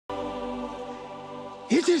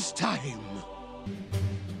It is time.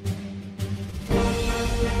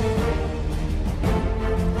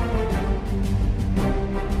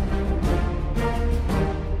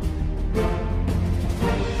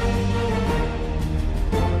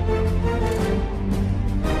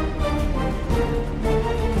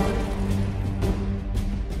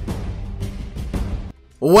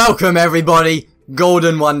 Welcome everybody,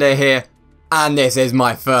 Golden Wonder here, and this is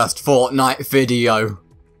my first Fortnite video.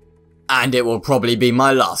 And it will probably be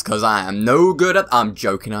my last, cause I am no good at- I'm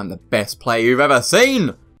joking, I'm the best player you've ever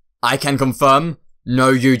seen! I can confirm,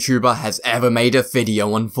 no YouTuber has ever made a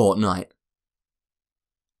video on Fortnite.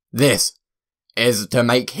 This is to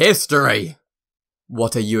make history!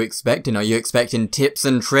 What are you expecting? Are you expecting tips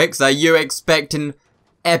and tricks? Are you expecting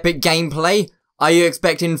epic gameplay? Are you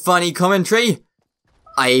expecting funny commentary?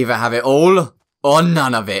 I either have it all, or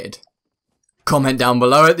none of it. Comment down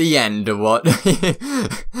below at the end what...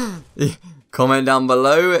 Comment down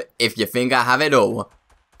below if you think I have it all.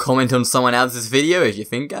 Comment on someone else's video if you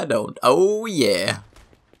think I don't. Oh yeah.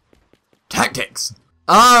 Tactics.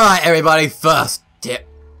 Alright everybody, first tip.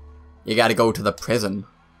 You gotta go to the prison.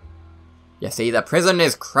 You see, the prison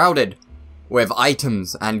is crowded with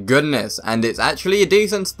items and goodness, and it's actually a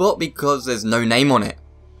decent spot because there's no name on it.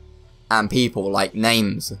 And people like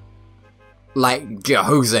names, like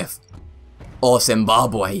Joseph, or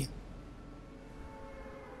Zimbabwe.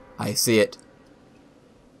 I see it.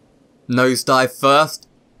 Nosedive first,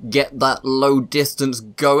 get that low distance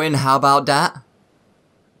going, how about that?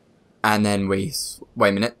 And then wait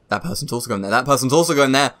a minute, that person's also going there, that person's also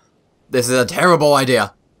going there. This is a terrible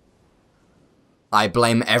idea. I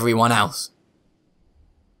blame everyone else.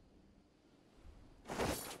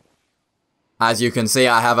 As you can see,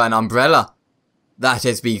 I have an umbrella. That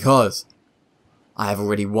is because I have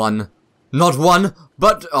already won. Not one,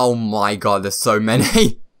 but oh my god, there's so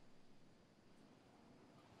many.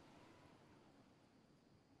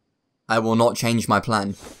 I will not change my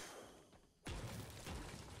plan.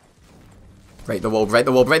 Break the wall, break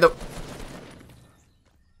the wall, break the...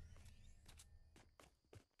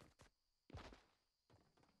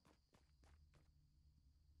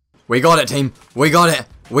 We got it, team. We got it.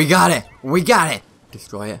 We got it! We got it!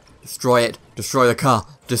 Destroy it. Destroy it. Destroy the car.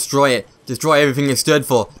 Destroy it. Destroy everything it stood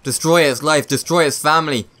for. Destroy its life. Destroy its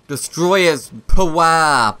family. Destroy its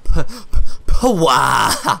power.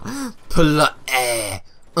 Power.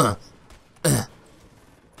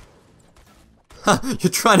 You're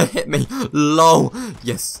trying to hit me. Lol.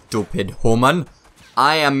 You stupid woman.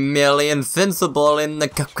 I am merely invincible in the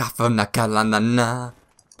cacophony.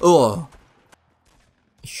 Oh.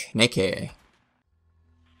 Sneaky.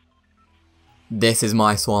 This is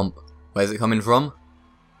my swamp. Where's it coming from?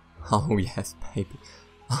 Oh yes, baby.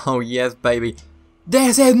 Oh yes, baby.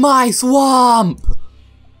 This is my swamp!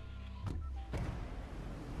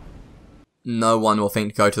 No one will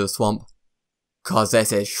think to go to the swamp. Cause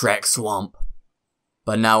this is Shrek's swamp.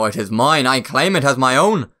 But now it is mine. I claim it as my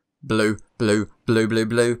own. Blue, blue, blue, blue,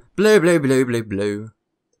 blue, blue, blue, blue, blue, blue.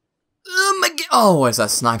 Oh my god. Oh, it's a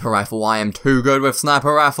sniper rifle. I am too good with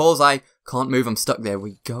sniper rifles. I can't move. I'm stuck. There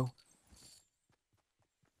we go.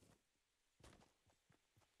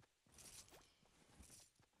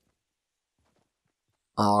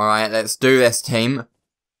 Alright, let's do this, team.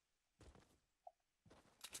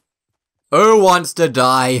 Who wants to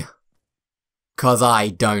die? Cause I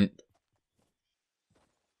don't.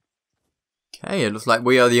 Okay, it looks like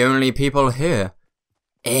we are the only people here.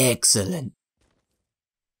 Excellent.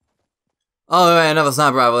 Oh, wait, another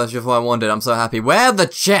sniper rifle. That's just what I wanted. I'm so happy. Where are the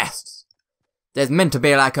chests? There's meant to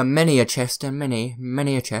be like a mini chest and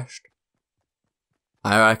many a chest.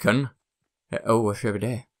 I reckon. Oh, what's over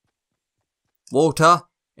there? Water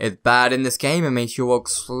is bad in this game. It makes you walk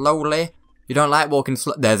slowly. You don't like walking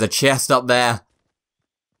slow. There's a chest up there.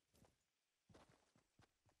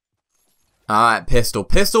 Alright, pistol.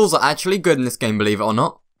 Pistols are actually good in this game, believe it or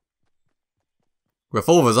not.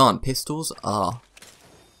 Revolvers aren't. Pistols are.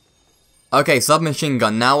 Okay, submachine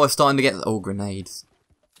gun. Now we're starting to get... Oh, grenades.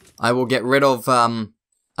 I will get rid of,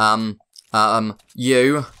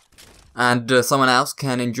 you. And someone else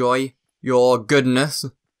can enjoy your goodness.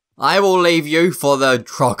 I will leave you for the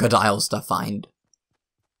crocodiles to find.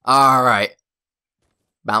 Alright.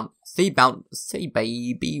 Bouncy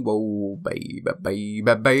baby, whoa baby, baby,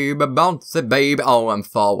 baby, bouncy baby. Oh, I'm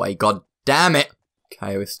far away, god damn it.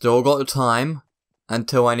 Okay, we've still got the time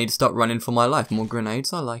until I need to start running for my life. More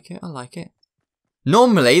grenades, I like it, I like it.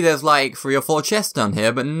 Normally there's like 3 or 4 chests down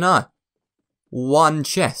here, but no. 1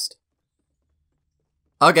 chest.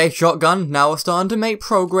 Okay, shotgun, now we're starting to make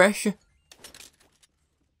progress.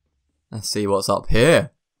 Let's see what's up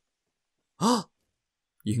here.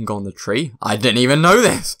 You can go on the tree. I didn't even know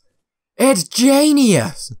this. It's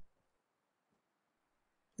genius.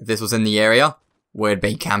 If this was in the area, we'd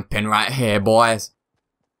be camping right here, boys.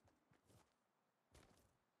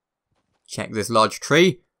 Check this large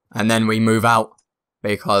tree, and then we move out.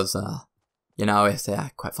 Because, you know, it's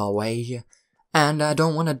quite far away here. And I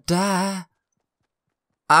don't want to die.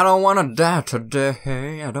 I don't want to die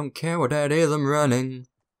today. I don't care what that is, I'm running.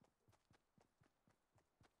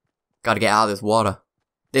 Gotta get out of this water.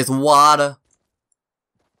 This water.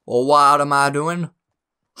 Well, what am I doing?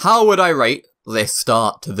 How would I rate this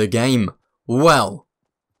start to the game? Well,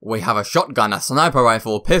 we have a shotgun, a sniper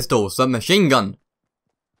rifle, pistol, submachine gun,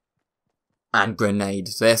 and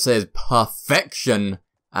grenades. This is perfection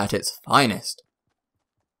at its finest.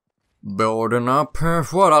 Building up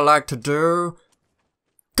is what I like to do.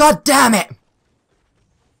 God damn it!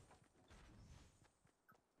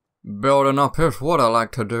 Building up is what I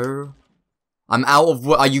like to do. I'm out of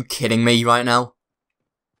wood. Are you kidding me right now?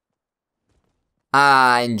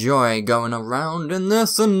 I enjoy going around in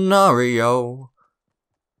this scenario.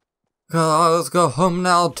 'Cause let's go home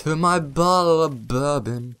now to my bottle of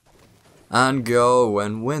bourbon and go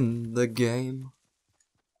and win the game.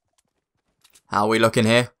 How are we looking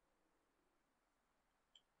here?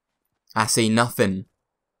 I see nothing.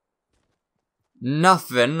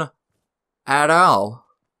 Nothing at all.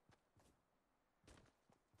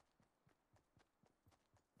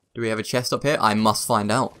 Do we have a chest up here? I must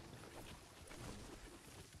find out.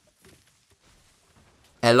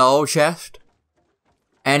 Hello, chest?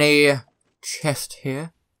 Any chest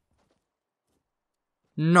here?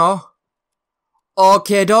 No?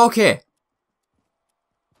 Okay, dokie.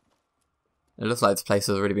 It looks like this place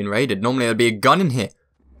has already been raided. Normally there'd be a gun in here.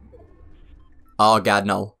 Oh god,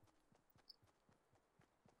 no.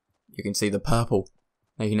 You can see the purple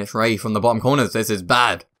making its way from the bottom corners. This is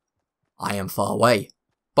bad. I am far away.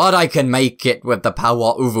 But I can make it with the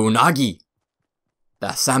power of unagi.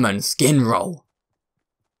 The salmon skin roll.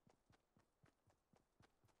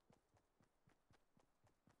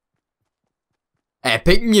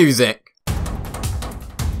 Epic music.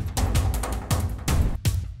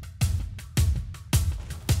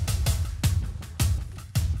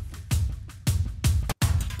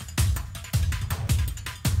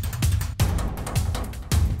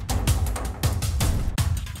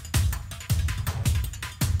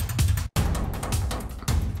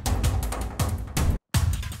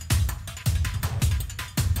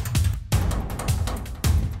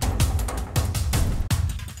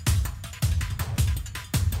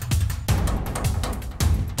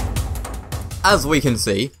 As we can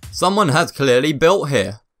see, someone has clearly built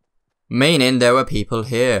here, meaning there were people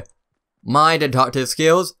here. My deductive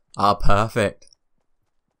skills are perfect.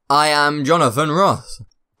 I am Jonathan Ross.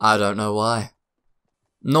 I don't know why.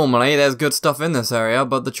 Normally there's good stuff in this area,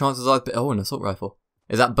 but the chances are... Oh, an assault rifle.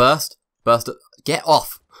 Is that burst? Burst... Get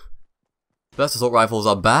off! Burst assault rifles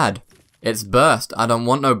are bad. It's burst. I don't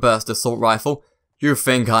want no burst assault rifle. You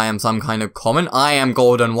think I am some kind of common? I am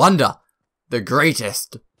Golden Wonder. The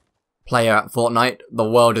greatest player at Fortnite the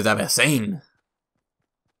world has ever seen.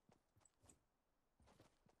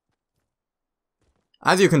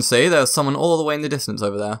 As you can see, there's someone all the way in the distance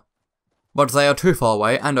over there. But they are too far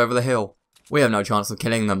away and over the hill. We have no chance of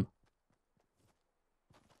killing them.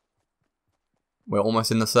 We're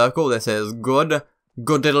almost in the circle. This is good.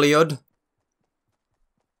 Good diddly-ud.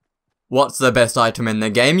 What's the best item in the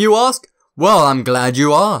game, you ask? Well, I'm glad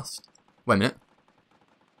you asked. Wait a minute.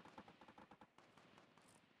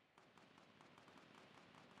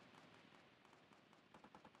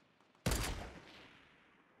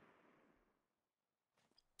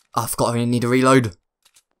 I forgot I need to reload.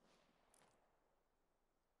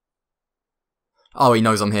 Oh, he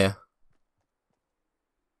knows I'm here.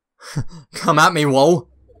 Come at me, wall.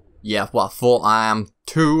 Yeah, well, I thought I am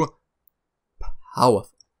too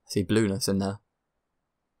powerful. I see blueness in there.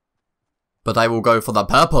 But I will go for the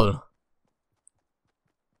purple.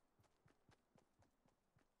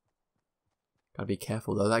 Gotta be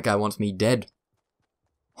careful though, that guy wants me dead.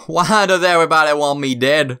 Why does everybody want me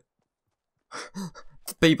dead?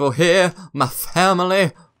 The people here, my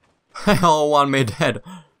family, they all want me dead.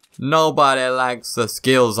 Nobody likes the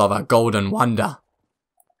skills of a Golden Wonder.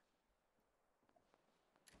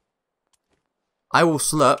 I will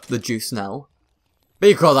slurp the juice now,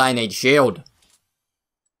 because I need shield.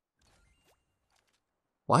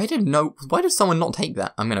 Why did someone not take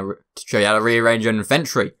that? I'm gonna show you how to rearrange your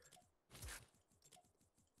inventory.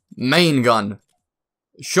 Main gun,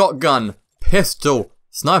 shotgun, pistol,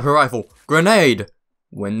 sniper rifle, grenade.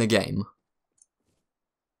 Win the game.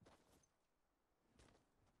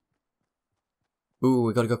 Ooh,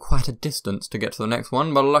 we gotta go quite a distance to get to the next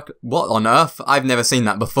one, but look, what on earth? I've never seen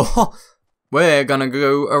that before. We're gonna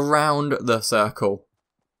go around the circle.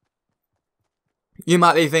 You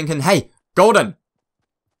might be thinking, hey, golden!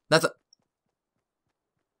 That's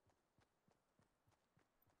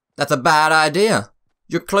a bad idea.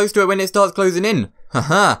 You're close to it when it starts closing in.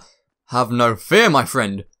 Haha. Have no fear, my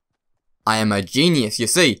friend. I am a genius, you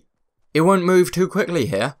see. It won't move too quickly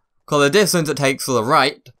here, cause the distance it takes for the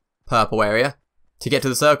right, purple area, to get to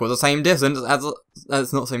the circle is the same distance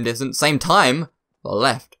as not same distance, same time, for the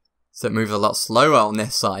left. So it moves a lot slower on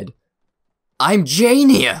this side. I'm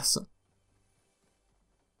genius!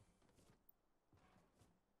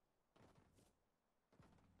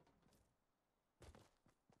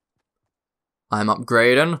 I'm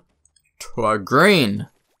upgrading to a green.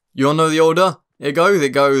 You all know the order? It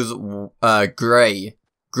goes grey,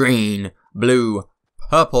 green, blue,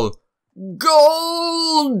 purple,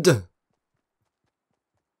 gold!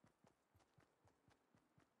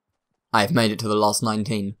 I've made it to the last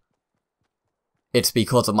 19. It's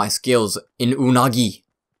because of my skills in Unagi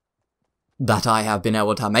that I have been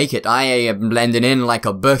able to make it. I am blending in like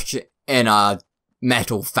a bush in a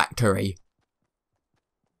metal factory.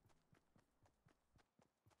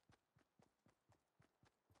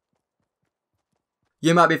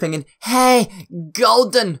 You might be thinking, hey,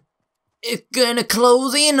 golden, it's gonna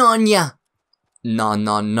close in on ya. No,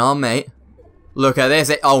 mate. Look at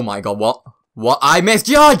this. Oh my god, what? What? I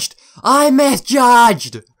misjudged! I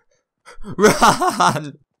misjudged!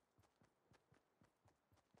 Run!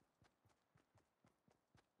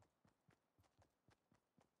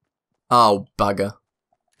 Oh, bugger.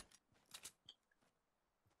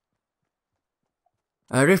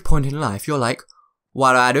 At this point in life, you're like,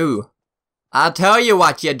 what do I do? I'll tell you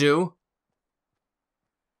what you do.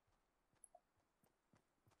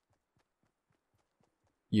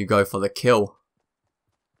 You go for the kill.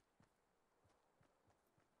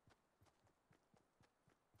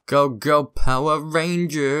 Go, go, Power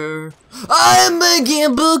Ranger. I'm a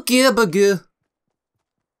boogie.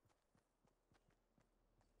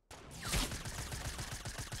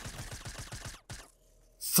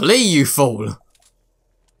 Flee, you fool.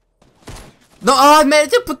 No, I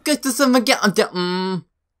made it because to some again.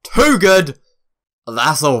 Too good.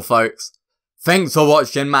 That's all, folks. Thanks for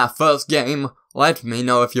watching my first game. Let me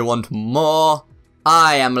know if you want more.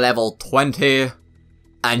 I am level 20.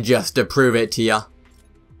 And just to prove it to ya.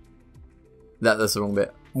 That's the wrong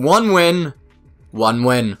bit. One win.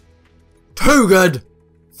 Too good.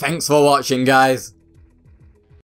 Thanks for watching, guys.